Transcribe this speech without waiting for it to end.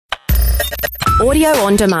Audio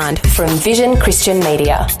on demand from Vision Christian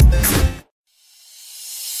Media.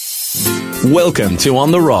 Welcome to On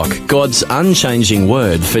the Rock, God's unchanging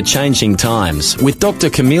word for changing times, with Dr.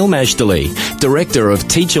 Camille Majdali, Director of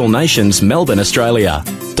Teach All Nations, Melbourne, Australia.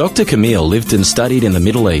 Dr. Camille lived and studied in the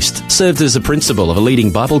Middle East, served as a principal of a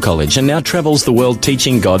leading Bible college, and now travels the world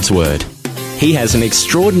teaching God's word. He has an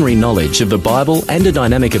extraordinary knowledge of the Bible and a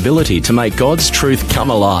dynamic ability to make God's truth come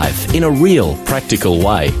alive in a real, practical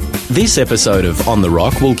way. This episode of On the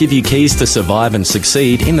Rock will give you keys to survive and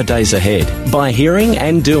succeed in the days ahead by hearing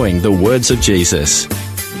and doing the words of Jesus.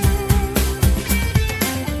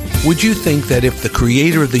 Would you think that if the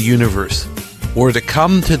creator of the universe were to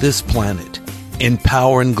come to this planet in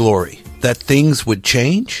power and glory, that things would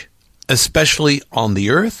change? Especially on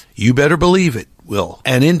the earth? You better believe it will.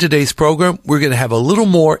 And in today's program, we're going to have a little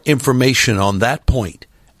more information on that point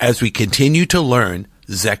as we continue to learn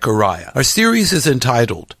Zechariah. Our series is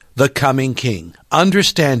entitled The Coming King,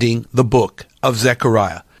 Understanding the Book of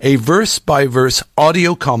Zechariah, a verse-by-verse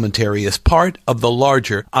audio commentary as part of the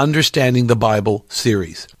larger Understanding the Bible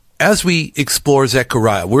series. As we explore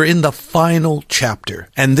Zechariah, we're in the final chapter,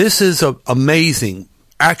 and this is an amazing,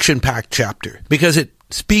 action-packed chapter because it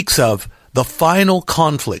speaks of the final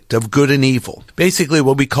conflict of good and evil, basically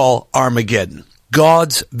what we call Armageddon.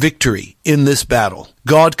 God's victory in this battle,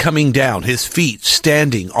 God coming down, his feet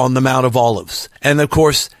standing on the Mount of Olives, and of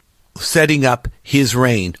course, setting up his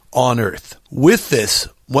reign on earth. With this,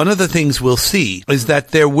 one of the things we'll see is that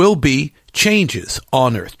there will be changes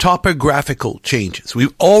on earth, topographical changes.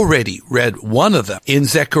 We've already read one of them in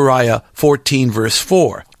Zechariah 14 verse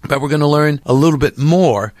 4, but we're going to learn a little bit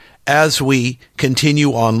more as we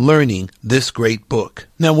continue on learning this great book.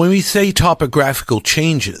 Now, when we say topographical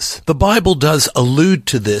changes, the Bible does allude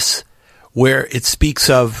to this where it speaks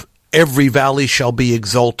of every valley shall be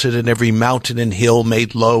exalted and every mountain and hill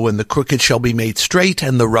made low, and the crooked shall be made straight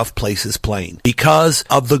and the rough places plain, because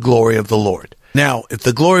of the glory of the Lord. Now, if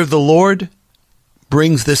the glory of the Lord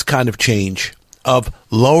brings this kind of change of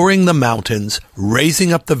lowering the mountains,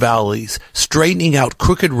 raising up the valleys, straightening out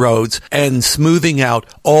crooked roads, and smoothing out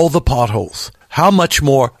all the potholes, how much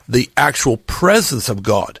more the actual presence of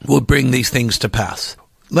God will bring these things to pass.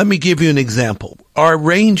 Let me give you an example. Our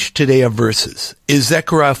range today of verses is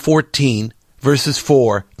Zechariah 14, verses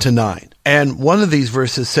 4 to 9. And one of these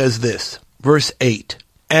verses says this, verse 8,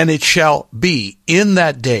 "And it shall be in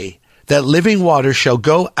that day that living water shall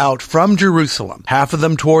go out from Jerusalem, half of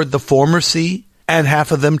them toward the former sea, and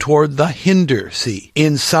half of them toward the hinder sea.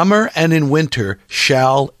 In summer and in winter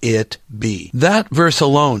shall it be." That verse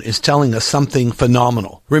alone is telling us something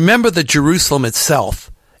phenomenal. Remember that Jerusalem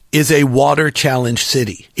itself is a water-challenged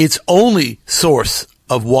city. Its only source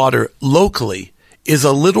of water locally is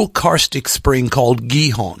a little karstic spring called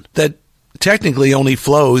Gihon that technically only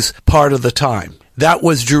flows part of the time. That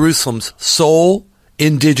was Jerusalem's sole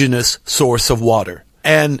indigenous source of water.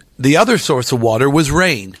 And the other source of water was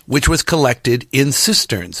rain, which was collected in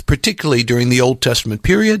cisterns, particularly during the Old Testament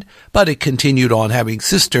period, but it continued on having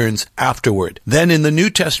cisterns afterward. Then in the New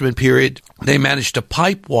Testament period, they managed to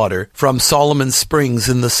pipe water from Solomon's Springs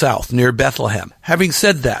in the south, near Bethlehem. Having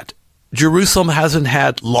said that, Jerusalem hasn't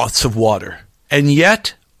had lots of water. And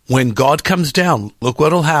yet, when God comes down, look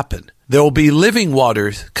what will happen. There will be living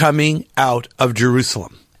waters coming out of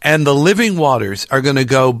Jerusalem. And the living waters are going to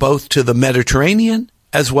go both to the Mediterranean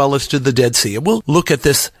as well as to the Dead Sea. And we'll look at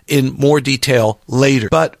this in more detail later.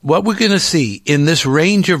 But what we're going to see in this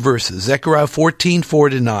range of verses, Zechariah 14, 4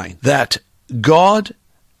 to 9, that God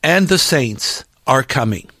and the saints are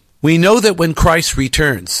coming. We know that when Christ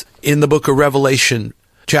returns in the book of Revelation,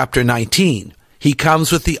 chapter 19, he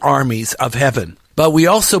comes with the armies of heaven. But we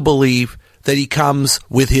also believe that he comes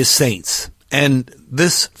with his saints. And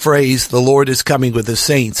this phrase, the Lord is coming with his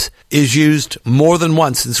saints, is used more than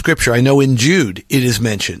once in Scripture. I know in Jude it is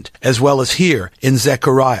mentioned, as well as here in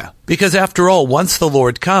Zechariah. Because after all, once the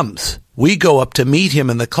Lord comes, we go up to meet him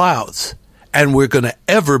in the clouds, and we're going to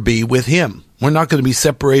ever be with him. We're not going to be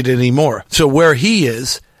separated anymore. So where he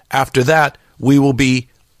is, after that, we will be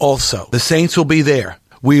also. The saints will be there.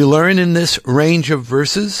 We learn in this range of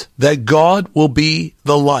verses that God will be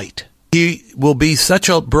the light. He will be such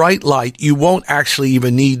a bright light, you won't actually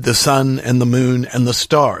even need the sun and the moon and the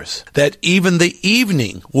stars. That even the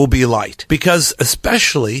evening will be light. Because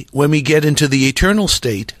especially when we get into the eternal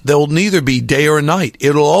state, there will neither be day or night.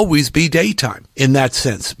 It'll always be daytime in that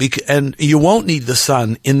sense. And you won't need the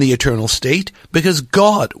sun in the eternal state because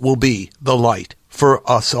God will be the light for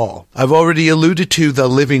us all. I've already alluded to the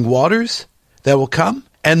living waters that will come.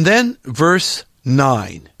 And then verse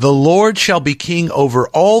 9, "The Lord shall be king over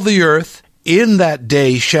all the earth. In that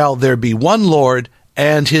day shall there be one Lord,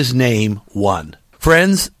 and his name one.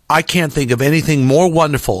 Friends, I can't think of anything more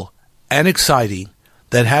wonderful and exciting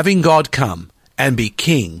than having God come and be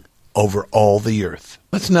king over all the earth.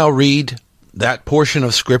 Let's now read that portion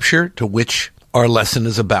of Scripture to which our lesson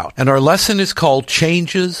is about. And our lesson is called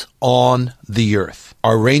Changes on the Earth.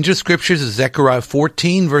 Our range of Scriptures is Zechariah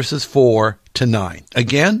 14, verses 4 to 9.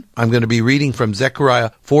 Again, I'm going to be reading from Zechariah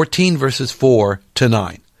 14, verses 4 to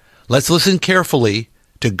 9. Let's listen carefully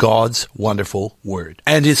to God's wonderful word.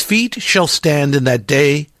 And his feet shall stand in that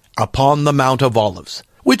day upon the Mount of Olives,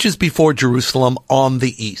 which is before Jerusalem on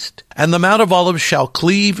the east. And the Mount of Olives shall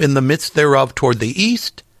cleave in the midst thereof toward the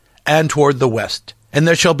east and toward the west. And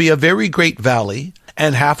there shall be a very great valley,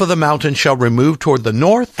 and half of the mountain shall remove toward the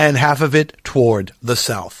north, and half of it toward the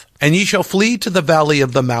south. And ye shall flee to the valley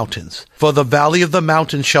of the mountains, for the valley of the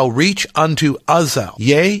mountains shall reach unto Uzal.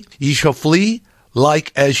 Yea, ye shall flee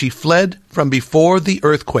like as ye fled from before the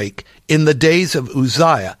earthquake in the days of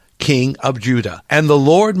Uzziah, king of Judah. And the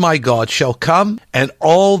Lord my God shall come, and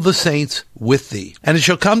all the saints with thee. And it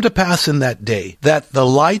shall come to pass in that day, that the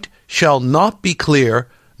light shall not be clear,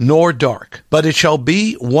 nor dark, but it shall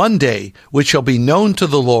be one day which shall be known to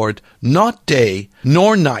the Lord, not day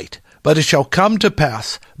nor night. But it shall come to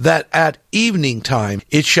pass that at evening time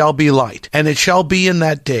it shall be light. And it shall be in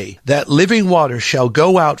that day that living waters shall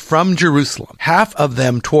go out from Jerusalem, half of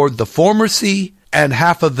them toward the former sea, and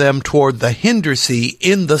half of them toward the hinder sea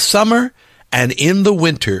in the summer, and in the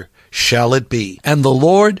winter shall it be. And the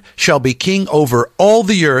Lord shall be king over all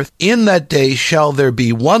the earth. In that day shall there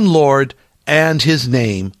be one Lord, and his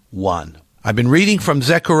name one. I've been reading from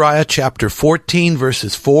Zechariah chapter 14,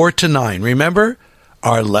 verses 4 to 9. Remember,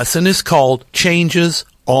 our lesson is called Changes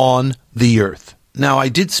on the Earth. Now, I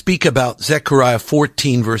did speak about Zechariah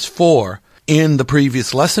 14, verse 4 in the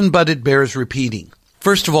previous lesson, but it bears repeating.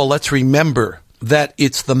 First of all, let's remember that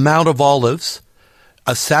it's the Mount of Olives,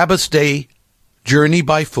 a Sabbath day journey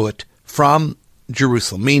by foot from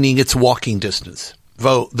Jerusalem, meaning it's walking distance.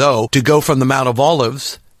 Though, to go from the Mount of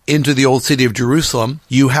Olives into the old city of Jerusalem,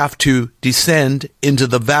 you have to descend into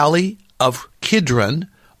the valley of Kidron,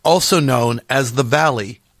 also known as the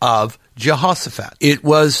Valley of Jehoshaphat. It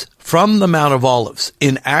was from the Mount of Olives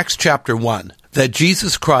in Acts chapter 1 that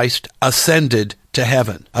Jesus Christ ascended to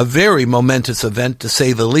heaven. A very momentous event, to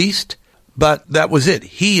say the least, but that was it.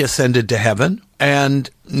 He ascended to heaven, and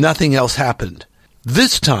nothing else happened.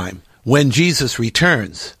 This time, when Jesus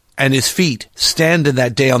returns and his feet stand in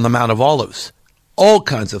that day on the Mount of Olives, all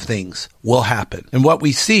kinds of things will happen. And what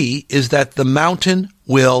we see is that the mountain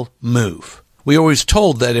will move. We were always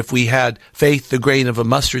told that if we had faith the grain of a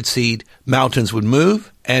mustard seed, mountains would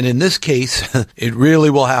move. And in this case, it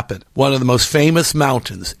really will happen. One of the most famous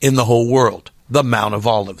mountains in the whole world, the Mount of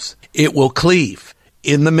Olives. It will cleave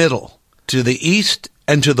in the middle to the east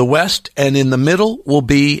and to the west, and in the middle will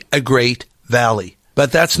be a great valley.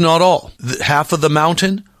 But that's not all. Half of the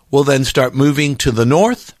mountain will then start moving to the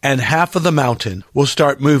north, and half of the mountain will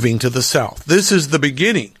start moving to the south. This is the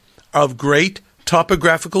beginning of great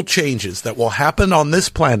topographical changes that will happen on this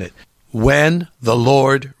planet when the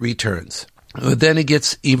Lord returns. But then it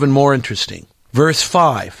gets even more interesting. Verse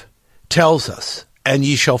 5 tells us, and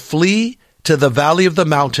ye shall flee to the valley of the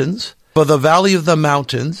mountains, for the valley of the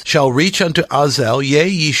mountains shall reach unto Uzal. Yea,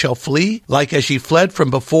 ye shall flee like as ye fled from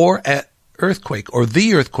before an earthquake, or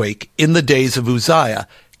the earthquake, in the days of Uzziah,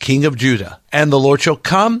 king of Judah. And the Lord shall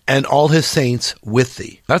come, and all his saints with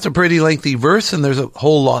thee. That's a pretty lengthy verse, and there's a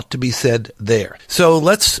whole lot to be said there. So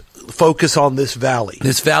let's focus on this valley.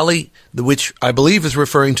 This valley, which I believe is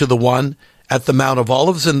referring to the one at the Mount of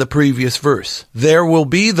Olives in the previous verse. There will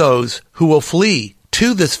be those who will flee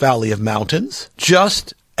to this valley of mountains,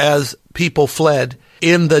 just as people fled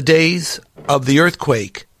in the days of the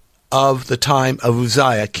earthquake of the time of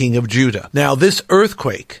Uzziah, king of Judah. Now, this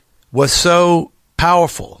earthquake was so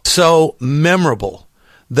powerful, so memorable,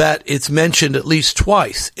 that it's mentioned at least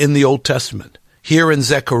twice in the Old Testament. Here in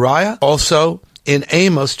Zechariah, also in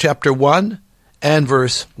Amos chapter 1 and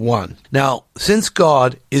verse 1. Now, since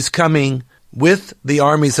God is coming with the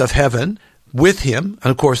armies of heaven, with him,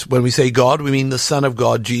 and of course when we say God, we mean the Son of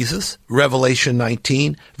God, Jesus, Revelation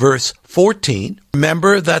 19, verse 14,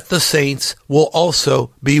 remember that the saints will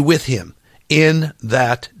also be with him in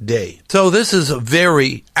that day. So this is a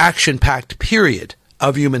very action-packed period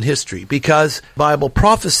of human history, because Bible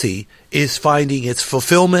prophecy is finding its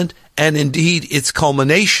fulfillment and indeed its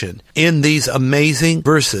culmination in these amazing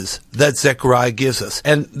verses that Zechariah gives us.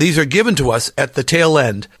 And these are given to us at the tail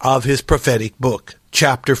end of his prophetic book,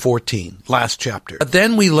 chapter 14, last chapter. But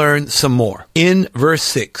then we learn some more. In verse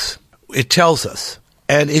 6, it tells us,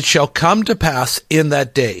 and it shall come to pass in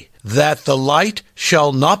that day that the light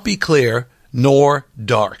shall not be clear, nor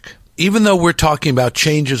dark. Even though we're talking about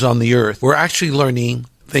changes on the earth, we're actually learning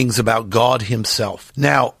things about God himself.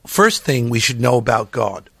 Now, first thing we should know about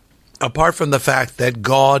God, apart from the fact that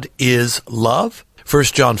God is love, 1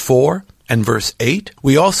 John 4 and verse 8,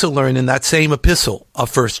 we also learn in that same epistle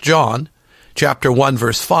of 1 John, chapter 1,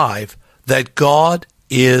 verse 5, that God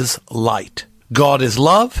is light. God is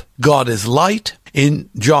love. God is light. In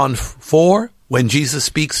John 4, when Jesus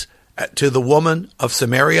speaks to the woman of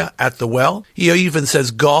Samaria at the well, he even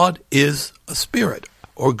says God is a spirit,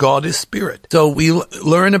 or God is spirit. So we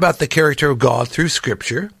learn about the character of God through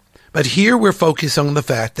Scripture, but here we're focused on the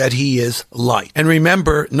fact that he is light. And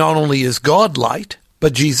remember, not only is God light,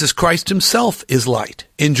 but Jesus Christ himself is light.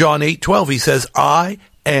 In John 8:12, he says, I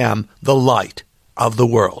am the light of the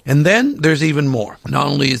world. And then there's even more. Not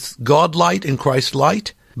only is God light and Christ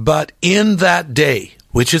light, but in that day,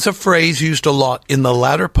 which is a phrase used a lot in the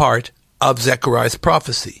latter part of Zechariah's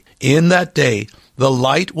prophecy, in that day, the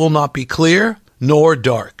light will not be clear nor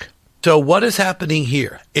dark. So what is happening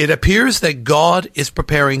here? It appears that God is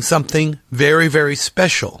preparing something very, very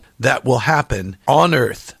special that will happen on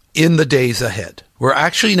earth in the days ahead. We're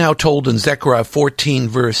actually now told in Zechariah 14,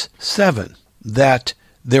 verse 7, that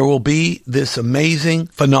there will be this amazing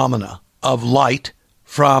phenomena of light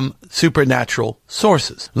from supernatural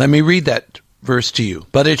sources. Let me read that verse to you.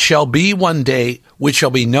 But it shall be one day which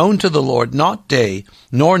shall be known to the Lord, not day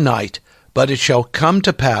nor night, but it shall come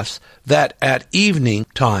to pass that at evening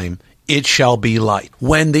time it shall be light.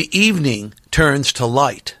 When the evening turns to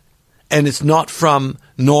light, and it's not from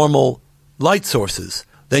normal light sources,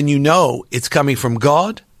 then you know it's coming from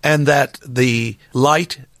God, and that the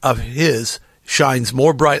light of his shines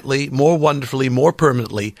more brightly, more wonderfully, more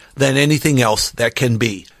permanently than anything else that can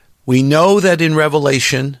be. We know that in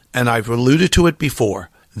Revelation, and I've alluded to it before,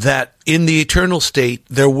 that in the eternal state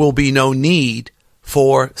there will be no need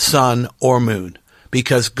for sun or moon,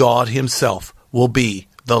 because God himself will be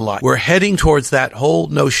the light. We're heading towards that whole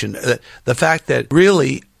notion, the fact that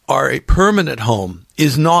really our permanent home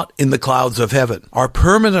is not in the clouds of heaven. Our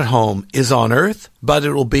permanent home is on earth, but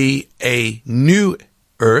it will be a new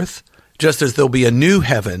earth, just as there'll be a new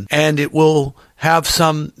heaven, and it will have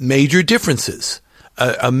some major differences.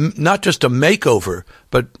 Not just a makeover,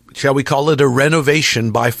 but shall we call it a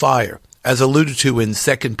renovation by fire, as alluded to in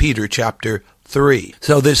 2 Peter chapter 3.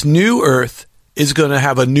 So this new earth is going to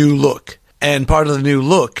have a new look, and part of the new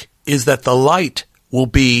look is that the light will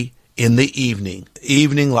be in the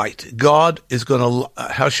evening light. God is going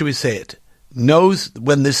to, how should we say it, knows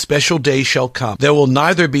when this special day shall come. There will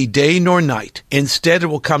neither be day nor night. Instead, it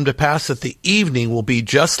will come to pass that the evening will be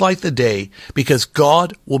just like the day, because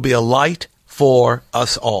God will be a light for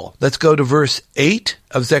us all. Let's go to verse 8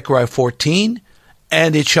 of Zechariah 14.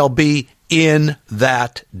 And it shall be in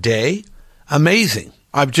that day. Amazing.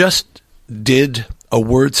 I've just did a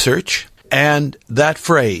word search, and that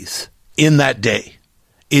phrase, in that day,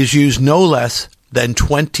 is used no less than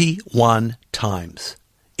 21 times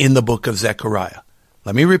in the book of Zechariah.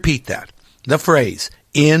 Let me repeat that. The phrase,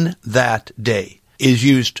 in that day, is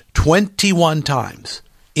used 21 times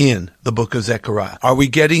in the book of Zechariah. Are we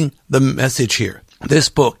getting the message here? This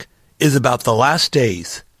book is about the last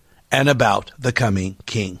days and about the coming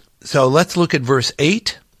king. So let's look at verse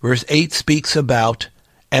 8. Verse 8 speaks about,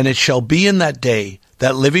 and it shall be in that day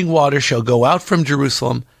that living water shall go out from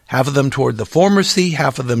Jerusalem, half of them toward the former sea,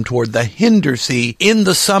 half of them toward the hinder sea. In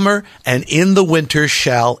the summer and in the winter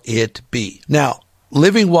shall it be. Now,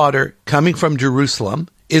 living water coming from Jerusalem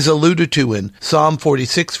is alluded to in Psalm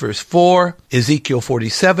 46, verse 4, Ezekiel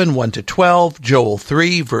 47, 1-12, Joel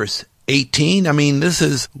 3, verse 18. I mean, this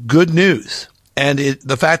is good news. And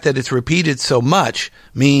the fact that it's repeated so much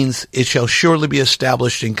means it shall surely be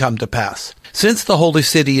established and come to pass. Since the holy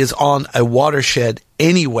city is on a watershed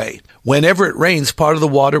anyway, whenever it rains, part of the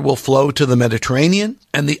water will flow to the Mediterranean,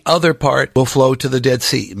 and the other part will flow to the Dead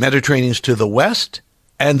Sea. Mediterranean's to the west,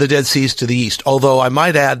 and the Dead Sea is to the east. Although I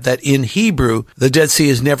might add that in Hebrew, the Dead Sea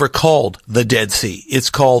is never called the Dead Sea. It's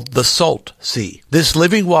called the Salt Sea. This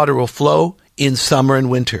living water will flow in summer and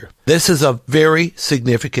winter. This is a very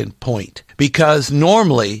significant point, because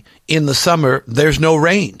normally in the summer there's no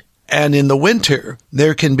rain, and in the winter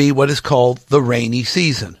there can be what is called the rainy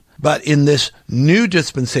season. But in this new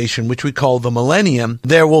dispensation, which we call the millennium,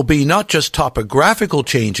 there will be not just topographical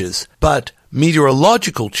changes, but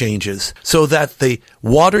meteorological changes, so that the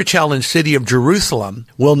water-challenged city of Jerusalem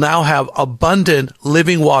will now have abundant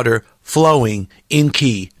living water flowing in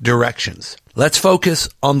key directions. Let's focus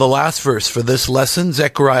on the last verse for this lesson,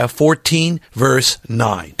 Zechariah 14, verse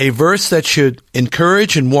 9. A verse that should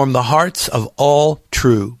encourage and warm the hearts of all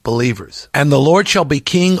true believers. And the Lord shall be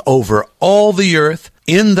king over all the earth.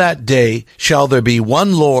 In that day shall there be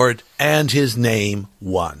one Lord, and his name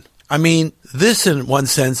one. I mean, this in one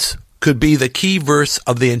sense could be the key verse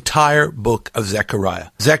of the entire book of Zechariah.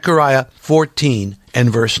 Zechariah 14 and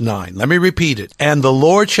verse 9. Let me repeat it. And the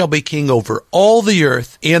Lord shall be king over all the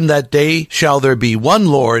earth. In that day shall there be one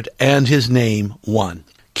Lord, and his name one.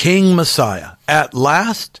 King Messiah. At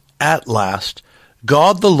last,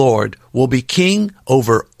 God the Lord will be king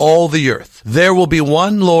over all the earth. There will be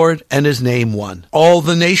one Lord, and his name one. All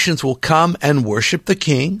the nations will come and worship the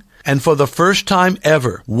king. And for the first time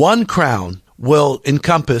ever, one crown will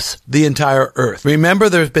encompass the entire earth. Remember,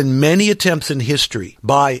 there's been many attempts in history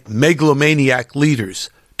by megalomaniac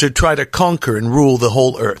leaders to try to conquer and rule the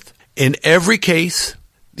whole earth. In every case,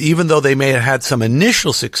 even though they may have had some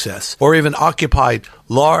initial success or even occupied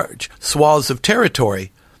large swaths of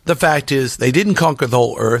territory, the fact is they didn't conquer the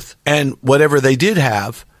whole earth, and whatever they did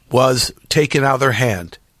have was taken out of their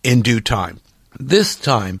hand in due time. This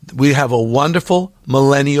time, we have a wonderful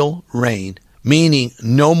millennial reign, meaning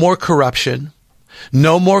no more corruption,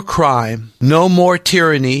 no more crime, no more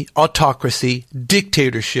tyranny, autocracy,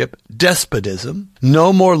 dictatorship, despotism,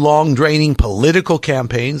 no more long-draining political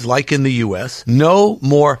campaigns like in the U.S., no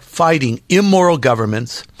more fighting immoral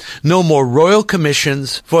governments, no more royal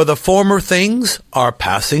commissions, for the former things are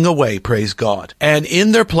passing away, praise God. And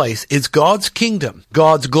in their place is God's kingdom,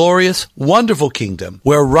 God's glorious, wonderful kingdom,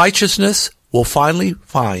 where righteousness will finally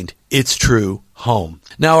find its true home.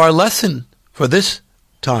 Now, our lesson for this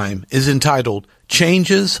time is entitled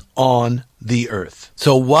Changes on the Earth.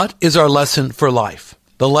 So what is our lesson for life?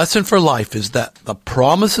 The lesson for life is that the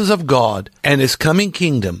promises of God and his coming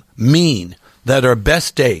kingdom mean that our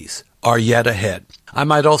best days are yet ahead. I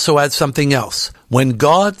might also add something else. When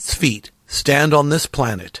God's feet stand on this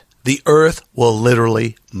planet, the earth will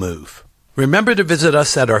literally move. Remember to visit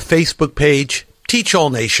us at our Facebook page, Teach All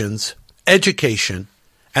Nations, Education,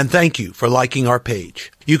 and thank you for liking our page.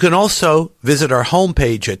 You can also visit our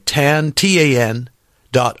homepage at tan.org.au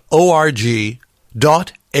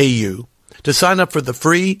to sign up for the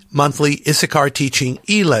free monthly Issachar Teaching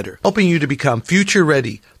e-letter, helping you to become future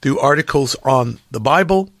ready through articles on the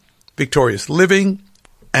Bible, victorious living,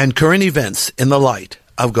 and current events in the light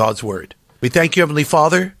of God's Word. We thank you, Heavenly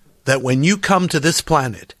Father, that when you come to this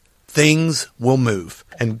planet, things will move.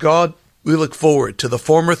 And God, we look forward to the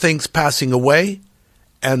former things passing away,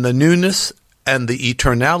 and the newness and the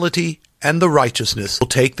eternality and the righteousness will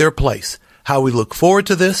take their place. How we look forward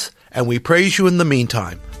to this, and we praise you in the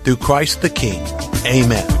meantime, through Christ the King.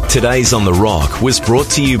 Amen. Today's On The Rock was brought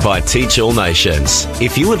to you by Teach All Nations.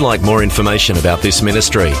 If you would like more information about this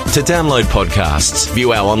ministry, to download podcasts,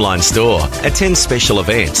 view our online store, attend special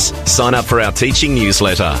events, sign up for our teaching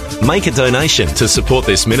newsletter, make a donation to support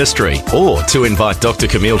this ministry, or to invite Dr.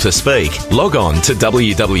 Camille to speak, log on to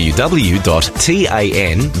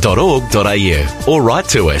www.tan.org.au or write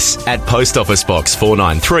to us at Post Office Box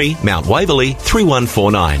 493, Mount Waverley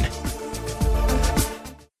 3149.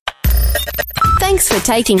 Thanks for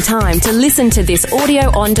taking time to listen to this audio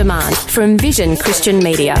on demand from Vision Christian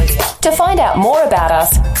Media. To find out more about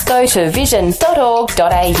us, go to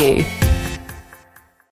vision.org.au.